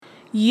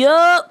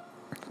Yup.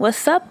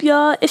 What's up,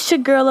 y'all? It's your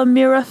girl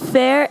Amira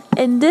Fair,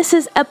 and this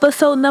is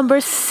episode number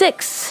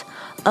 6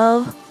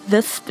 of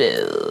The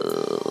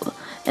Spill.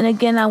 And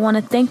again, I want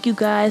to thank you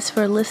guys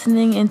for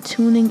listening and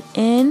tuning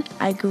in.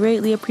 I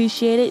greatly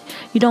appreciate it.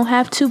 You don't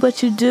have to,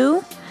 but you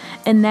do.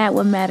 And that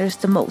what matters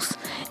the most.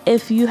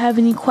 If you have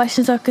any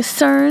questions or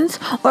concerns,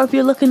 or if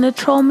you're looking to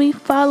troll me,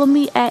 follow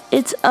me at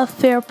It's a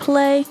Fair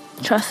Play.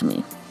 Trust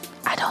me,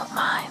 I don't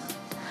mind.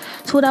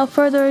 So without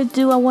further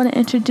ado, I want to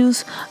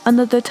introduce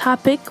another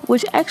topic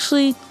which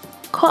actually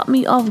caught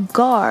me off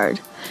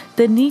guard.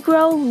 The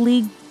Negro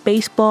League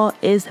Baseball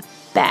is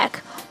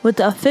back with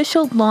the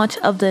official launch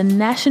of the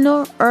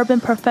National Urban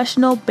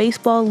Professional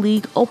Baseball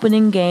League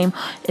opening game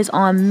is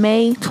on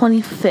May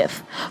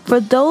 25th. For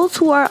those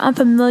who are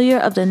unfamiliar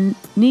of the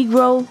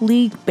Negro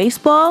League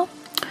Baseball,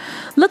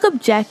 look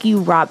up Jackie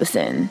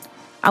Robinson.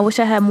 I wish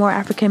I had more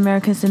African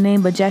Americans to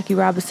name, but Jackie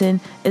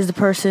Robinson is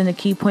the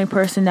key point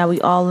person that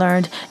we all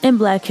learned in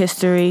Black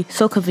history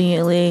so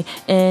conveniently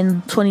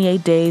in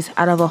 28 days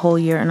out of a whole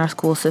year in our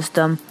school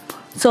system.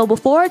 So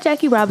before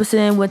Jackie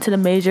Robinson went to the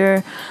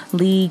Major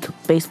League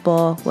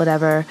Baseball,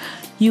 whatever,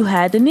 you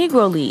had the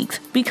Negro Leagues.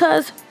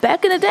 Because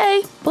back in the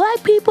day,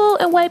 Black people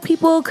and white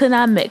people could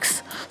not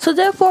mix. So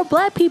therefore,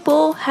 Black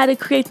people had to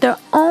create their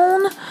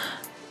own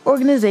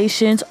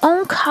organizations,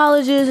 own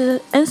colleges,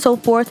 and so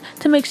forth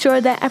to make sure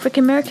that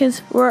African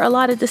Americans were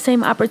allotted the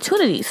same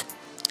opportunities.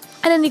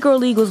 And the Negro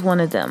League was one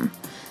of them.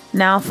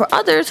 Now, for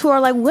others who are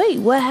like, wait,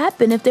 what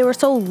happened if they were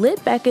so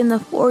lit back in the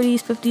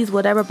 40s, 50s,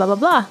 whatever, blah, blah,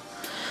 blah.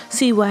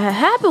 See, what had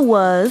happened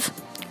was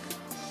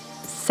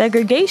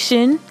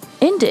segregation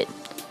ended.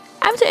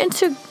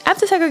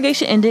 After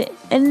segregation ended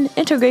and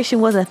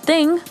integration was a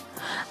thing,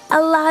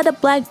 a lot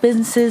of Black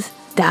businesses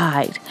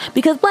died.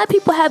 Because Black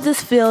people have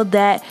this feel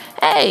that,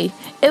 hey,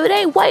 if it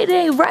ain't white, it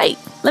ain't right.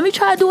 Let me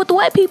try to do what the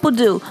white people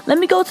do. Let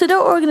me go to their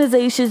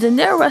organizations and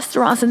their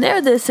restaurants and their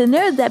this and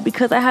their that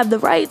because I have the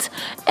rights.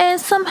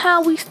 And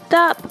somehow we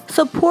stop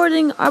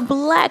supporting our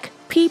Black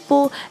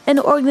people and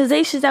the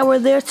organizations that were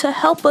there to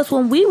help us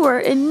when we were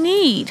in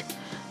need.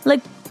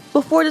 Like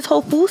before this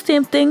whole food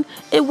stamp thing,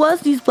 it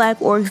was these Black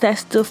orgs that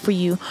stood for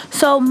you.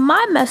 So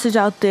my message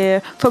out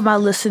there for my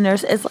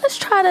listeners is let's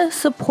try to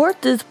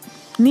support this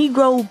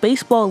Negro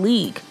Baseball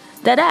League.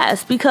 That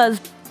ass, because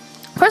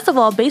first of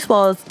all,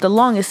 baseball is the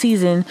longest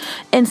season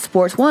in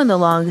sports, one of the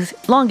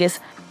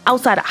longest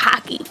outside of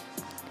hockey.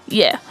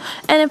 Yeah.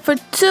 And then for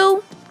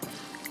two,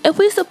 if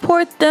we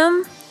support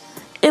them,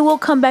 it will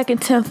come back in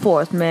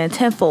tenfold.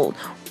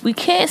 We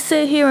can't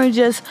sit here and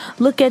just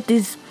look at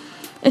these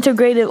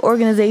integrated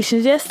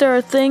organizations. Yes, they're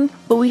a thing,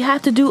 but we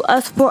have to do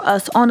us for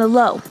us on the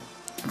low.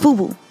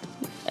 FUBU.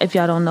 If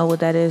y'all don't know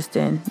what that is,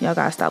 then y'all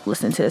gotta stop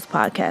listening to this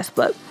podcast.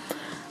 But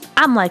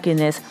I'm liking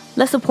this.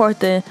 Let's support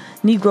the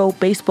Negro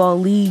Baseball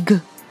League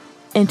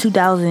in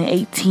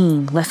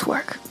 2018. Let's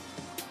work.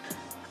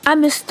 I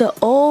miss the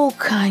old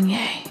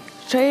Kanye.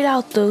 Straight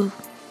out the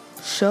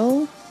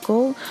show.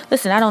 Gold.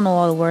 Listen, I don't know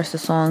all the words to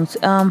songs.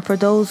 For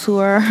those who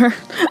are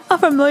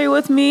unfamiliar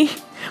with me,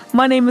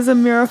 my name is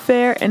Amira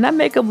Fair, and I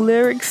make up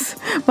lyrics,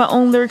 my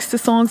own lyrics to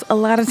songs a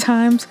lot of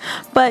times.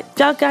 But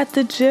y'all got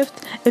the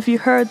gist. If you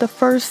heard the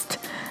first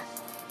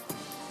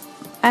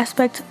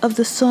aspect of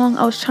the song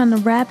I was trying to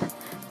rap,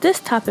 this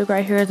topic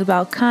right here is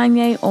about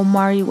Kanye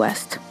Omari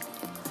West.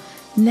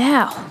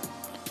 Now,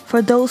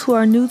 for those who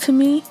are new to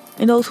me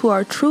and those who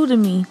are true to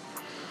me,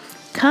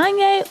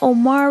 Kanye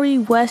Omari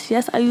West,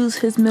 yes, I use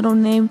his middle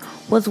name,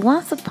 was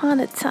once upon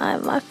a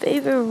time my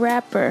favorite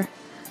rapper.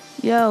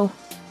 Yo,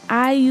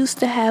 I used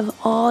to have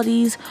all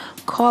these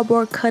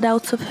cardboard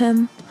cutouts of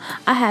him.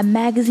 I had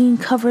magazine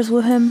covers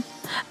with him.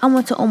 I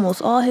went to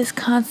almost all his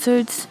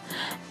concerts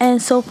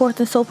and so forth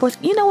and so forth.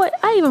 You know what?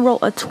 I even wrote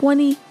a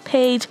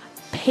 20-page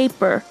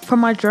paper for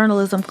my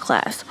journalism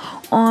class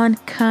on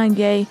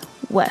Kanye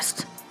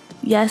West.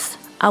 Yes,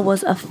 I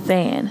was a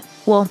fan.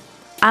 Well,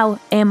 I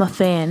am a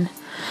fan.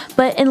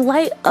 But in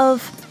light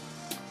of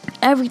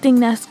everything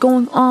that's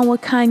going on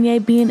with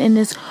Kanye being in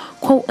this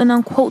quote and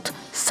unquote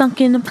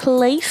sunken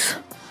place,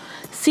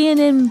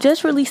 CNN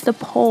just released a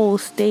poll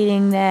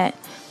stating that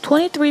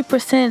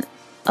 23%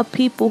 of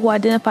people who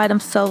identify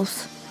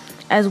themselves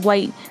as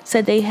white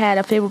said they had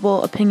a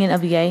favorable opinion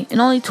of Ye,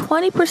 and only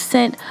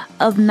 20%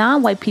 of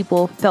non-white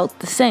people felt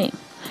the same,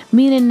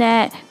 meaning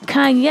that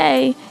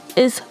Kanye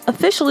is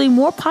officially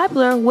more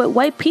popular with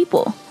white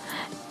people.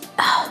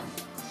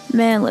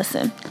 Man,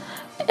 listen.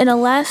 In the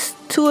last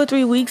 2 or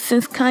 3 weeks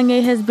since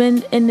Kanye has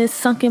been in this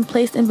sunken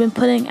place and been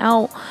putting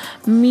out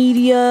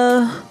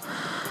media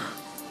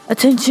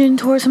attention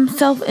towards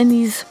himself in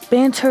these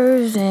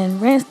banters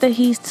and rants that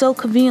he so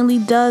conveniently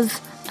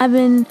does, I've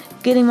been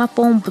getting my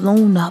phone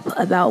blown up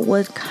about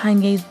what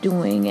Kanye's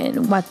doing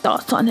and my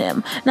thoughts on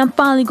him. And I'm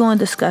finally going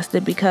to discuss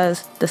it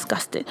because,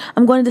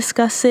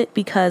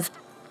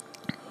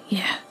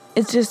 yeah,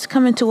 it's just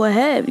coming to a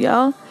head,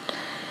 y'all.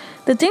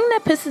 The thing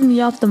that pisses me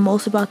off the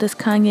most about this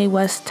Kanye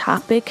West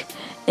topic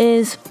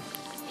is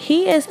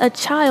he is a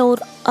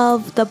child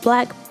of the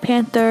Black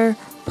Panther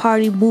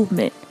Party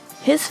movement.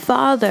 His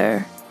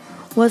father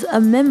was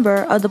a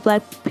member of the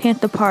Black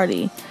Panther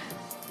Party.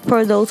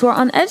 For those who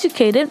are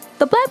uneducated,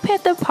 the Black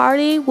Panther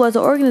Party was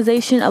an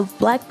organization of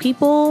black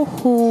people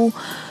who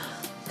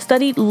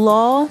studied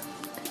law,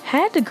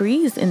 had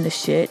degrees in the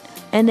shit,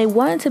 and they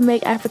wanted to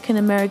make African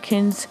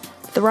Americans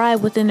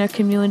thrive within their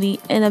community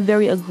in a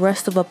very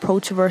aggressive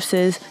approach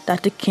versus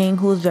Dr. King,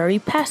 who was very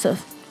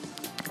passive.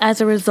 As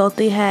a result,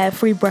 they had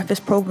free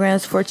breakfast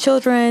programs for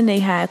children. They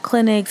had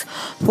clinics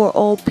for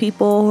old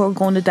people who are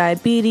going to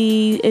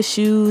diabetes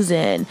issues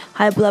and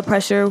high blood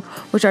pressure,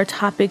 which are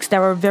topics that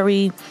were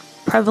very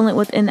prevalent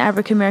within the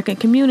African American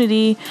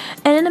community.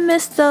 And in the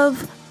midst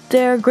of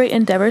their great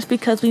endeavors,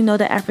 because we know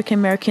that African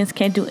Americans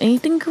can't do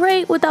anything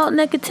great without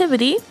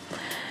negativity,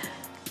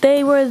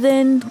 they were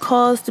then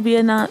caused to be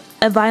a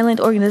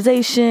violent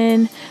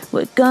organization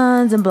with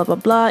guns and blah, blah,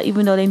 blah,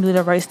 even though they knew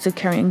the rights to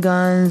carrying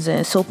guns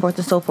and so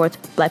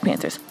forth, Black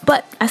Panthers.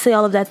 But I say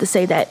all of that to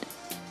say that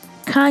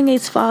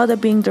Kanye's father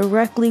being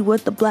directly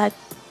with the Black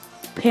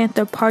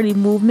Panther Party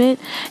movement,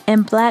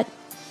 and Black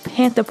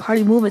Panther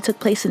Party movement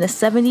took place in the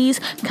 70s.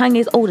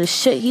 Kanye's old as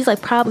shit. He's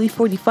like probably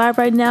 45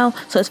 right now.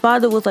 So his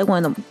father was like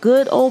one of them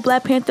good old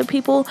Black Panther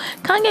people.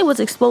 Kanye was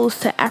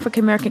exposed to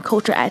African American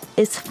culture at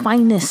its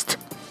finest.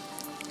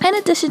 In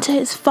addition to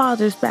his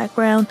father's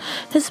background,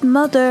 his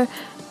mother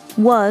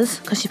was,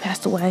 because she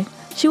passed away,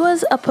 she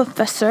was a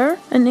professor,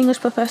 an English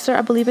professor,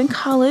 I believe, in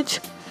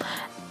college.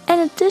 In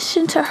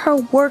addition to her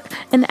work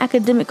in the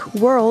academic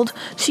world,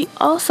 she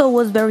also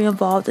was very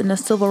involved in the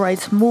civil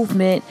rights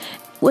movement,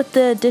 with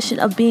the addition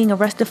of being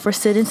arrested for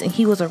sit-ins, and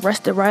he was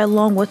arrested right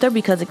along with her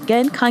because,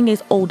 again,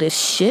 Kanye's old as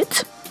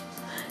shit.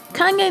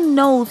 Kanye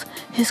knows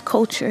his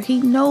culture. He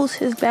knows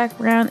his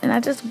background. And I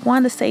just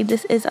want to say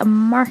this is a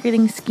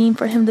marketing scheme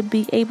for him to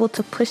be able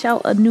to push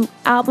out a new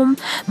album.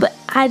 But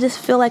I just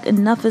feel like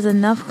enough is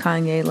enough,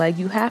 Kanye. Like,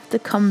 you have to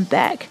come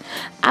back.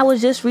 I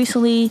was just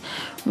recently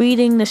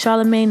reading the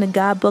Charlemagne the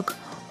God book,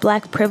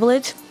 Black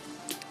Privilege.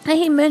 And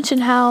he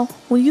mentioned how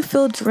when you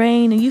feel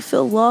drained and you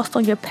feel lost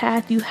on your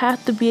path, you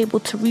have to be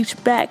able to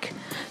reach back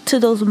to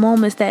those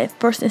moments that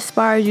first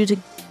inspired you to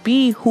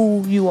be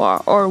who you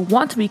are or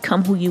want to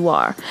become who you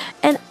are.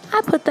 And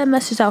I put that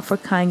message out for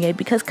Kanye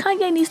because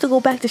Kanye needs to go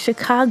back to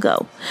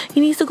Chicago. He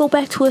needs to go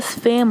back to his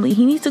family.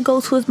 He needs to go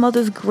to his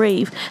mother's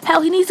grave.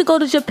 Hell, he needs to go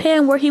to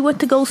Japan, where he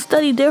went to go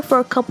study there for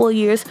a couple of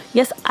years.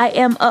 Yes, I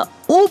am a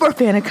uber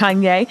fan of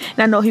Kanye, and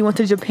I know he went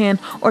to Japan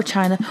or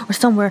China or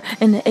somewhere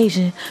in the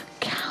Asian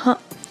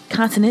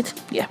continent.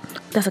 Yeah,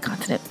 that's a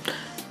continent.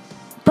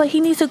 But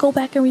he needs to go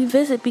back and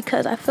revisit,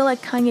 because I feel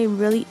like Kanye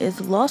really is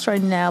lost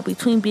right now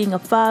between being a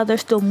father,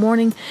 still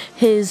mourning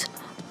his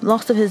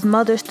loss of his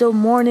mother, still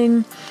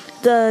mourning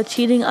the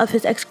cheating of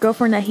his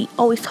ex-girlfriend that he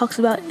always talks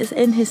about is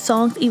in his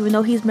songs, even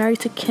though he's married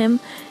to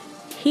Kim.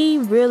 He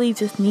really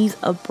just needs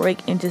a break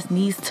and just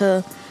needs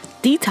to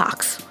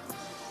detox.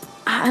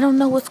 I don't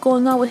know what's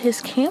going on with his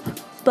camp,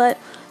 but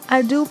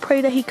I do pray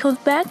that he comes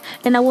back.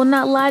 And I will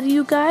not lie to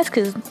you guys,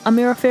 because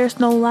Amira Fair is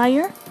no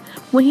liar.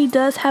 When he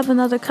does have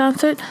another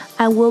concert,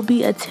 I will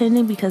be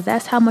attending, because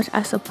that's how much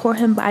I support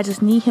him, but I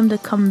just need him to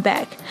come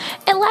back.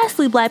 And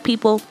lastly, Black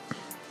people,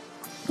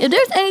 if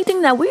there's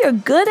anything that we are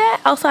good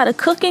at outside of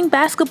cooking,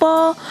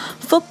 basketball,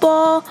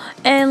 football,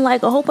 and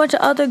like a whole bunch of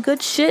other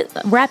good shit,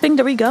 rapping,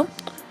 there we go.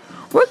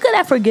 We're good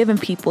at forgiving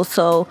people,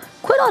 so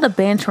quit all the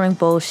bantering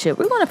bullshit.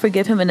 We're going to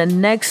forgive him in the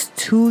next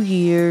 2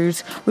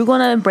 years. We're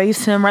going to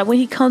embrace him right when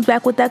he comes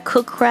back with that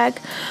cook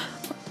crack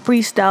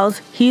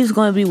freestyles. He's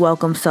going to be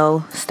welcome,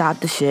 so stop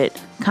the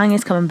shit.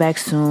 Kanye's coming back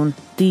soon.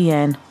 The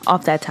end.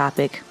 Off that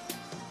topic.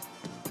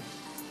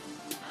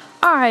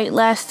 Alright,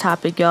 last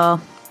topic,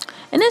 y'all.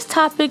 And this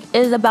topic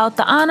is about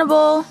the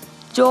Honorable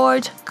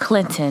George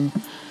Clinton.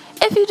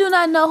 If you do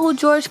not know who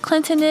George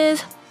Clinton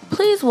is,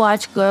 please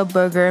watch Girl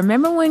Burger.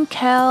 Remember when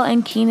Kel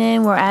and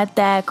Keenan were at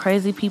that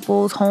crazy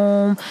people's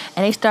home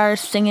and they started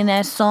singing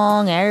that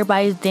song and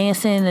everybody's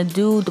dancing, and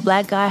the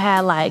black guy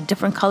had like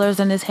different colors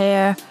in his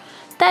hair?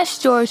 That's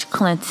George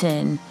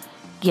Clinton.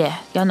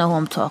 Yeah, y'all know who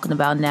I'm talking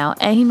about now.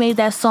 And he made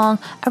that song,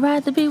 I'd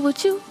Rather Be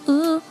With You.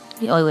 Ooh.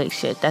 Oh, wait,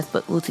 shit. That's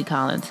Bootsy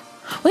Collins.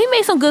 Well, he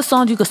made some good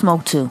songs you could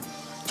smoke too.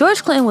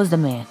 George Clinton was the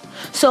man.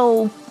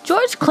 So,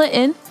 George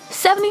Clinton,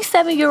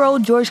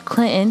 77-year-old George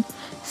Clinton,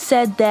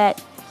 said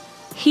that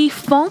he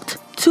funked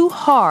too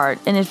hard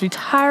and is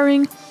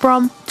retiring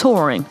from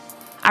touring.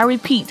 I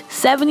repeat,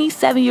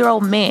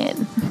 77-year-old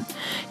man.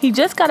 He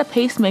just got a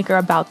pacemaker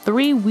about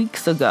 3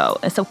 weeks ago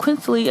and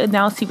subsequently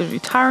announced he was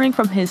retiring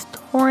from his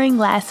touring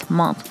last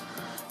month.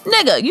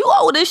 Nigga, you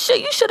old as shit.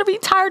 You should have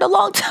retired a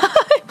long time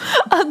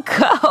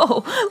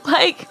ago.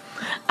 Like,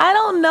 I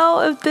don't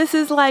know if this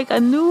is like a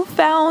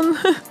newfound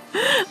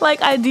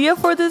like idea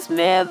for this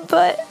man,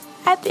 but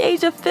at the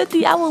age of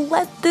 50, I will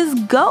let this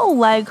go.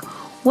 Like,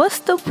 what's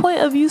the point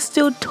of you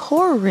still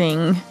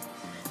touring?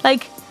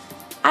 Like,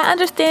 I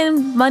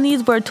understand money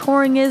is where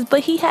touring is,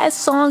 but he has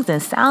songs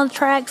and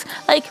soundtracks.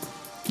 Like,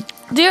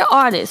 dear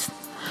artists,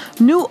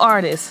 new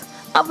artists,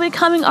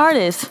 up-and-coming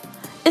artists,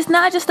 it's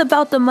not just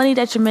about the money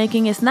that you're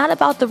making. It's not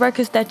about the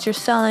records that you're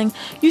selling.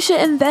 You should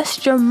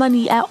invest your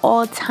money at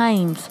all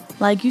times.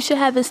 Like, you should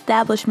have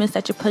establishments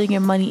that you're putting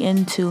your money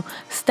into.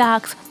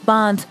 Stocks,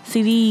 bonds,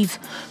 CDs,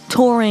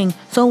 touring.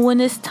 So when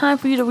it's time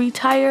for you to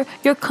retire,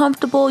 you're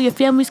comfortable, your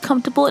family's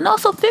comfortable. And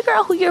also figure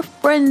out who your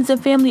friends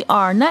and family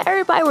are. Not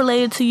everybody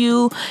related to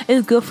you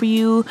is good for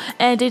you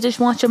and they just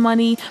want your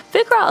money.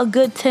 Figure out a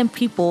good 10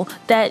 people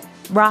that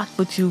rock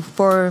with you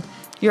for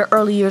your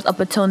early years up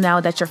until now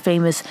that you're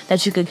famous,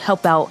 that you could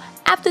help out.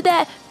 After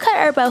that, cut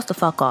everybody else the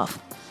fuck off.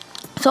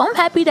 So I'm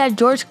happy that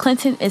George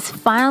Clinton is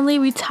finally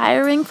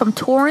retiring from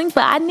touring,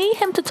 but I need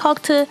him to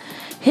talk to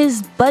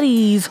his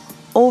buddies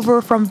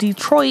over from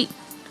Detroit,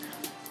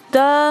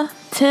 the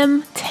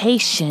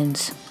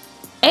Temptations.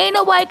 Ain't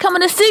nobody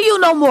coming to see you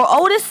no more,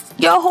 Otis.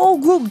 Your whole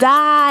group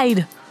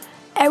died.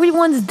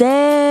 Everyone's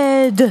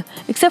dead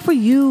except for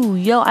you.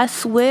 Yo, I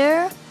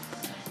swear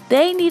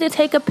they need to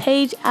take a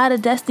page out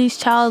of Destiny's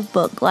Child's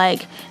book.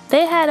 Like,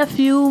 they had a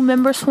few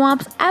member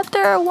swamps.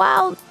 After a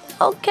while,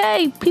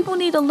 okay, people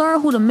need to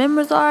learn who the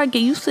members are,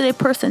 get used to their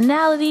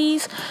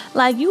personalities.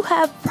 Like, you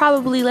have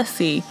probably,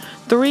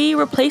 3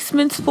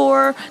 replacements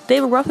for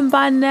David Ruffin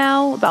by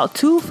now, about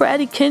 2 for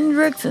Eddie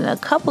Kendricks, and a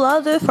couple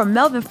others for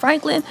Melvin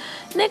Franklin.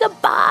 Nigga,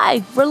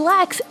 bye.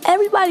 Relax.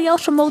 Everybody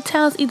else from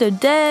Motown's either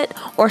dead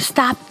or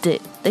stopped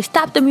it. They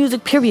stopped the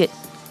music, period.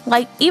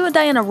 Like, even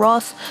Diana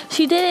Ross,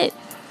 she didn't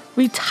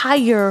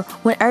retire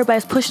when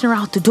everybody's pushing her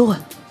out the door.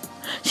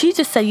 She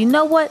just said, you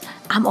know what?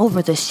 I'm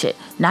over this shit.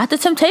 Not the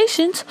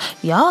Temptations.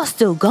 Y'all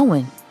still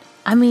going.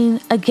 I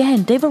mean,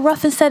 again, David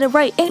Ruffin said it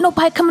right. Ain't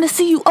nobody coming to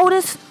see you,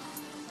 Otis.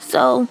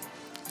 So,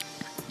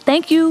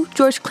 thank you,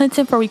 George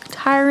Clinton, for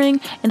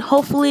retiring. And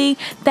hopefully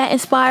that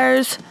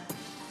inspires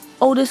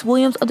Otis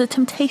Williams of the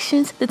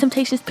Temptations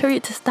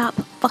period, to stop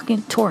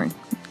fucking touring.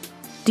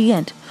 The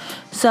end.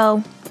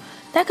 So,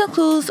 that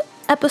concludes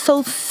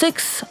episode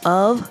 6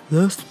 of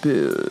The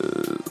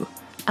Spill.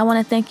 I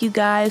want to thank you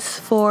guys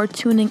for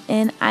tuning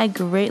in. I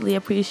greatly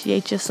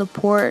appreciate your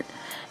support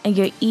and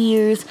your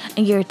ears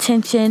and your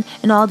attention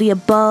and all the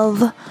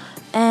above.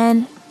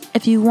 And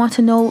if you want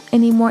to know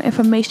any more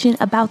information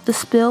about The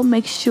Spill,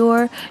 make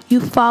sure you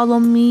follow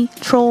me,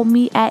 troll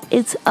me at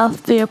It's a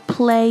Fair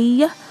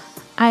Play.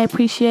 I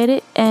appreciate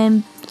it.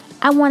 And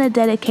I want to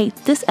dedicate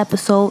this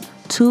episode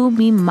to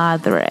mi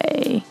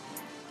madre.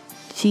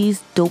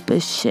 She's dope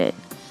as shit.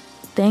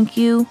 Thank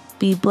you.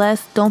 Be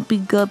blessed. Don't be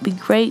good. Be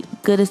great.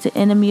 Good is the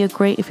enemy of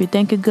great. If you're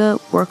thinking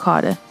good, work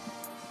harder.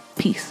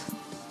 Peace.